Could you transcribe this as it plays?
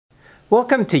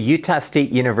Welcome to Utah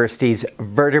State University's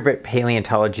Vertebrate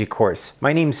Paleontology course.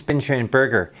 My name is Benjamin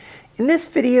Berger. In this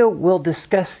video, we'll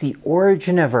discuss the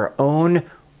origin of our own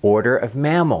order of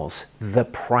mammals, the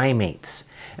primates,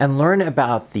 and learn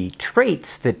about the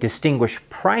traits that distinguish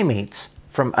primates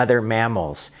from other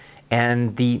mammals,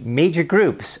 and the major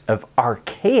groups of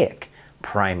archaic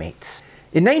primates.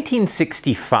 In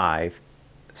 1965,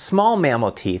 small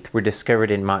mammal teeth were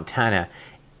discovered in Montana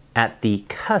at the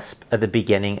cusp of the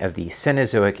beginning of the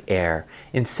Cenozoic era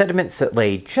in sediments that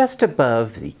lay just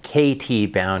above the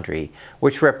KT boundary,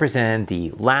 which represented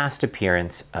the last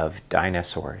appearance of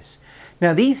dinosaurs.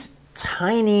 Now, these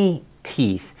tiny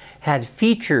teeth had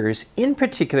features, in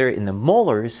particular in the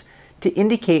molars, to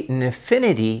indicate an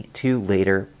affinity to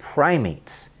later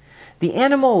primates. The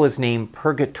animal was named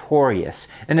Purgatorius,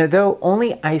 and although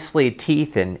only isolated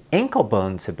teeth and ankle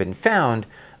bones have been found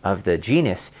of the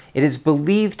genus, it is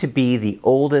believed to be the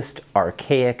oldest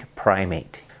archaic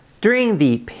primate. During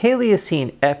the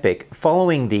Paleocene epoch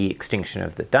following the extinction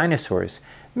of the dinosaurs,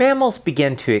 mammals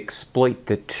began to exploit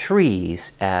the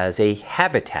trees as a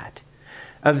habitat.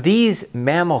 Of these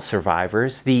mammal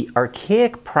survivors, the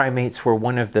archaic primates were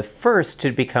one of the first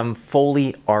to become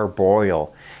fully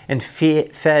arboreal and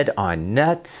fed on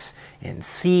nuts and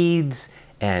seeds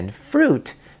and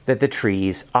fruit that the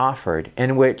trees offered,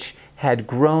 and which had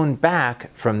grown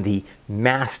back from the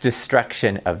mass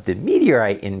destruction of the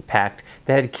meteorite impact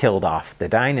that had killed off the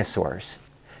dinosaurs.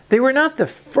 They were not the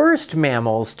first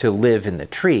mammals to live in the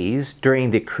trees. During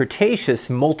the Cretaceous,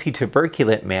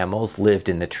 multituberculate mammals lived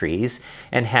in the trees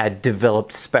and had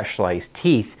developed specialized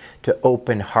teeth to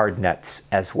open hard nuts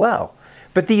as well.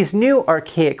 But these new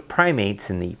archaic primates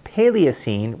in the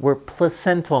Paleocene were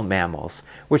placental mammals,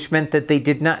 which meant that they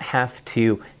did not have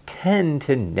to tend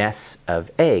to nests of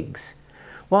eggs.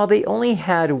 While they only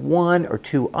had one or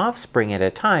two offspring at a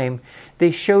time,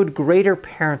 they showed greater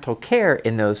parental care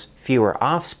in those fewer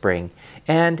offspring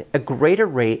and a greater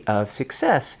rate of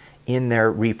success in their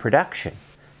reproduction.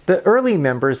 The early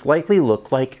members likely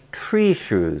looked like tree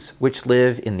shrews, which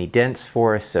live in the dense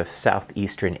forests of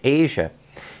southeastern Asia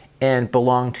and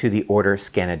belong to the order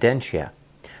Scanodentia.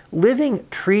 Living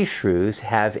tree shrews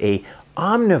have an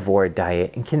omnivore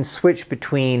diet and can switch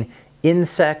between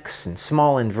insects and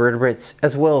small invertebrates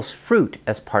as well as fruit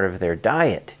as part of their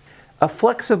diet. A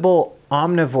flexible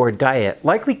omnivore diet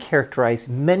likely characterized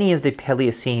many of the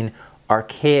Paleocene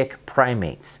archaic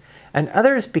primates, and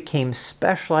others became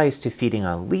specialized to feeding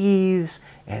on leaves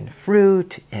and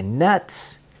fruit and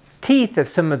nuts. Teeth of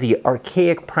some of the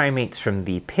archaic primates from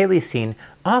the Paleocene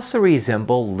also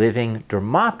resemble living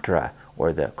Dermoptera,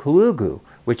 or the kulugu,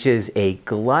 which is a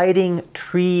gliding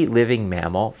tree-living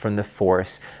mammal from the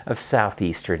forests of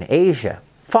southeastern Asia.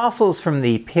 Fossils from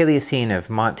the Paleocene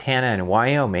of Montana and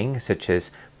Wyoming, such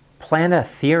as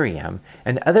Planatherium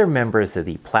and other members of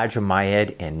the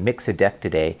Plagiomyid and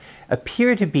Mixodectidae,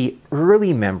 appear to be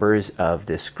early members of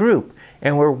this group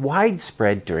and were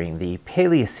widespread during the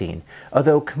Paleocene,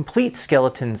 although complete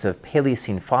skeletons of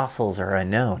Paleocene fossils are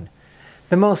unknown.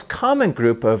 The most common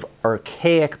group of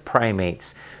archaic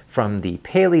primates from the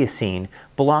Paleocene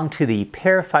belong to the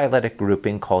paraphyletic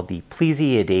grouping called the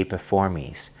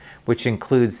Pleasee, which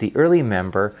includes the early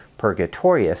member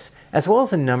Purgatorius, as well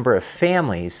as a number of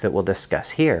families that we'll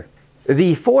discuss here.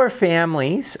 The four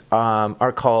families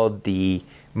are called the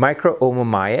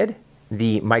Microomomiid,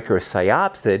 the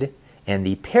Microcyaopsid, and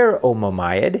the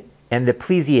Paraomomiid, and the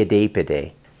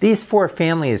Plesiodapidae. These four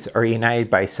families are united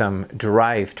by some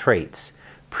derived traits,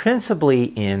 principally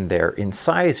in their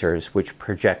incisors, which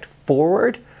project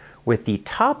forward, with the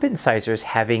top incisors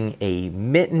having a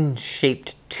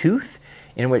mitten-shaped tooth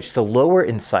in which the lower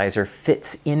incisor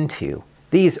fits into.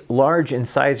 These large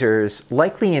incisors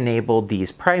likely enabled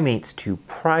these primates to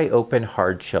pry open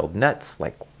hard-shelled nuts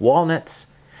like walnuts.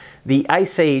 The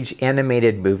Ice Age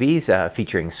animated movies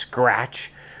featuring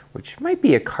Scratch, which might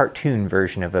be a cartoon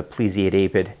version of a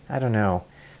Plesiodapid, I don't know.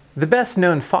 The best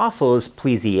known fossil is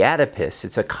Plesioadapis.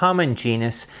 It's a common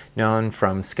genus known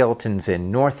from skeletons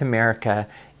in North America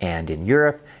and in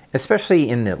Europe, especially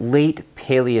in the late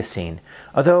Paleocene,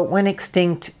 although it went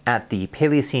extinct at the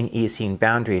Paleocene-Eocene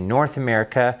boundary in North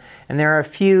America, and there are a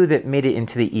few that made it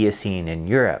into the Eocene in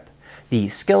Europe. The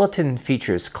skeleton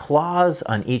features claws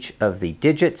on each of the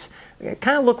digits. It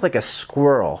kind of look like a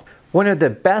squirrel. One of the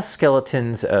best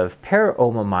skeletons of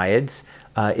Paraomomiids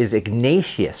is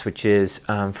Ignatius, which is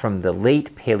from the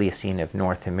late Paleocene of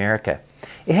North America.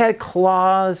 It had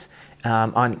claws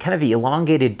on kind of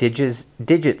elongated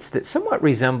digits that somewhat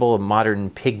resemble a modern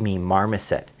pygmy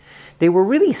marmoset. They were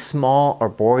really small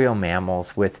arboreal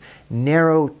mammals with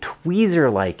narrow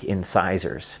tweezer-like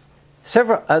incisors.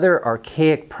 Several other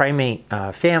archaic primate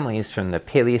families from the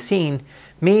Paleocene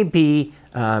may be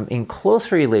in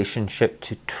close relationship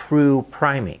to true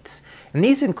primates. And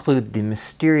these include the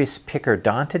mysterious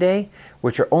Picodontidae,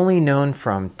 which are only known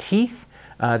from teeth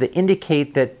that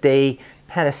indicate that they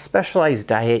had a specialized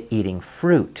diet eating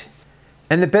fruit.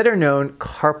 And the better known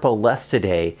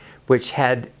Carpolestidae, which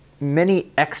had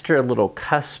many extra little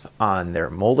cusps on their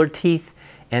molar teeth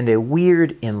and a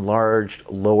weird enlarged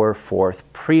lower fourth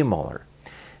premolar.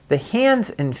 The hands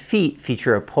and feet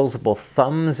feature opposable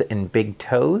thumbs and big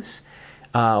toes,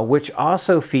 which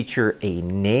also feature a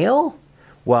nail,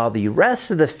 while the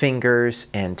rest of the fingers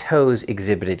and toes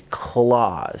exhibited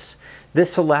claws.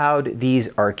 This allowed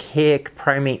these archaic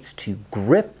primates to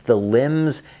grip the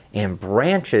limbs and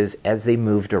branches as they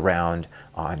moved around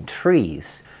on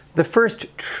trees. The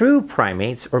first true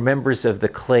primates, or members of the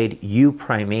clade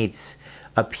Euprimates,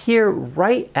 appear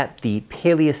right at the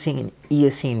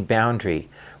Paleocene-Eocene boundary,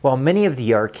 while many of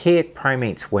the archaic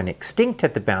primates went extinct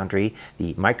at the boundary,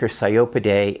 the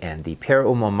Microcyopidae and the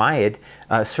Paraumomyiid,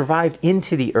 survived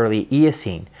into the early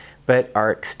Eocene, but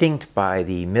are extinct by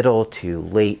the middle to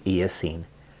late Eocene.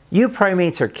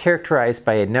 Euprimates are characterized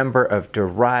by a number of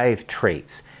derived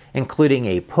traits, including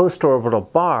a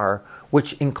postorbital bar,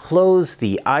 which enclosed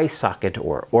the eye socket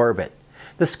or orbit.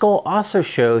 The skull also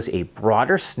shows a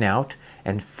broader snout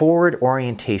and forward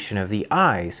orientation of the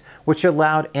eyes, which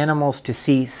allowed animals to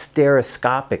see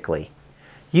stereoscopically.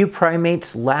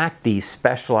 Euprimates lacked these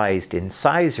specialized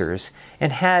incisors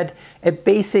and had a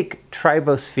basic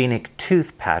tribosphenic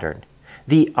tooth pattern.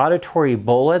 The auditory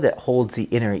bulla that holds the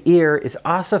inner ear is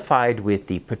ossified with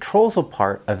the petrosal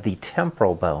part of the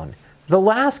temporal bone. The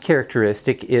last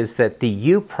characteristic is that the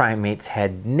Euprimates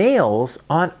had nails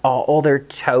on all their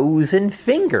toes and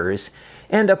fingers,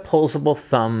 and opposable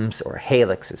thumbs or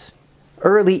hallexes.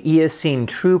 Early Eocene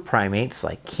true primates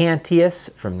like Ignatius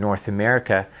from North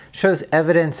America shows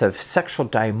evidence of sexual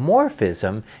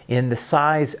dimorphism in the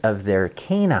size of their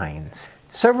canines.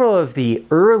 Several of the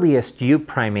earliest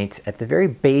Euprimates at the very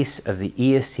base of the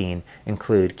Eocene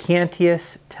include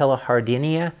Ignatius,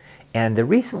 Telehardinia, and the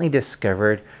recently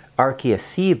discovered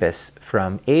Archaicebus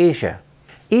from Asia.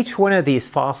 Each one of these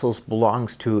fossils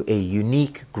belongs to a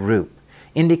unique group,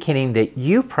 indicating that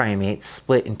Euprimates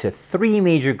split into three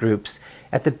major groups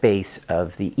at the base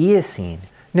of the Eocene.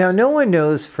 Now, no one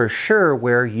knows for sure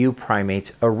where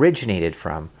Euprimates originated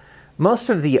from. Most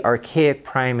of the archaic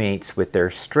primates with their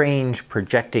strange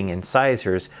projecting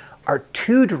incisors are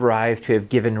too derived to have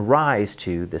given rise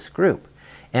to this group.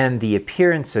 And the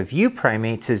appearance of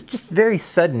Euprimates is just very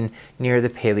sudden near the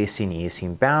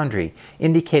Paleocene-Eocene boundary,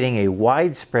 indicating a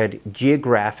widespread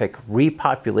geographic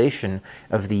repopulation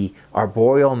of the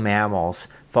arboreal mammals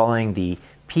following the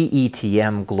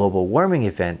PETM global warming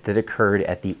event that occurred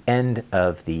at the end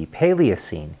of the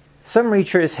Paleocene. Some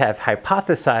researchers have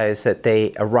hypothesized that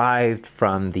they arrived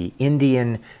from the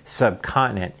Indian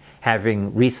subcontinent,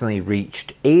 having recently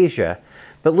reached Asia,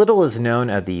 but little is known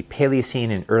of the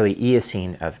Paleocene and early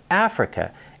Eocene of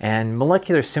Africa, and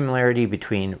molecular similarity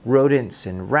between rodents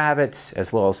and rabbits,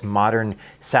 as well as modern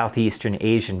Southeastern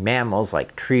Asian mammals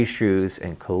like tree shrews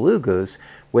and colugus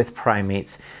with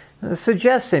primates,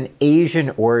 suggests an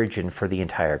Asian origin for the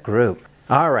entire group.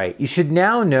 Alright, you should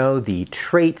now know the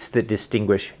traits that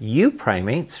distinguish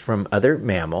Euprimates from other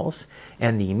mammals,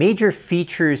 and the major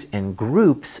features and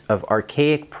groups of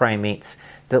archaic primates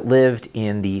that lived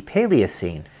in the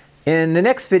Paleocene. In the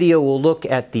next video, we'll look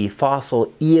at the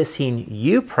fossil Eocene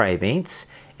Euprimates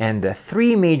and the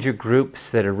three major groups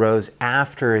that arose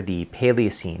after the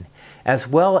Paleocene, as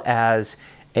well as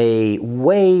a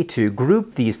way to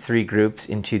group these three groups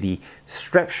into the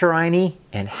Strepsirrhini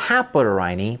and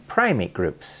Haplorhini primate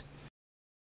groups.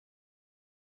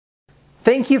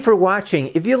 Thank you for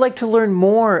watching. If you'd like to learn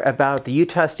more about the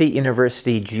Utah State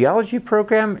University Geology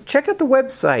program, check out the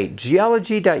website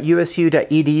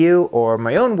geology.usu.edu or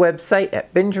my own website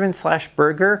at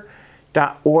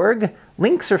benjamin-berger.org.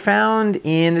 Links are found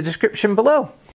in the description below.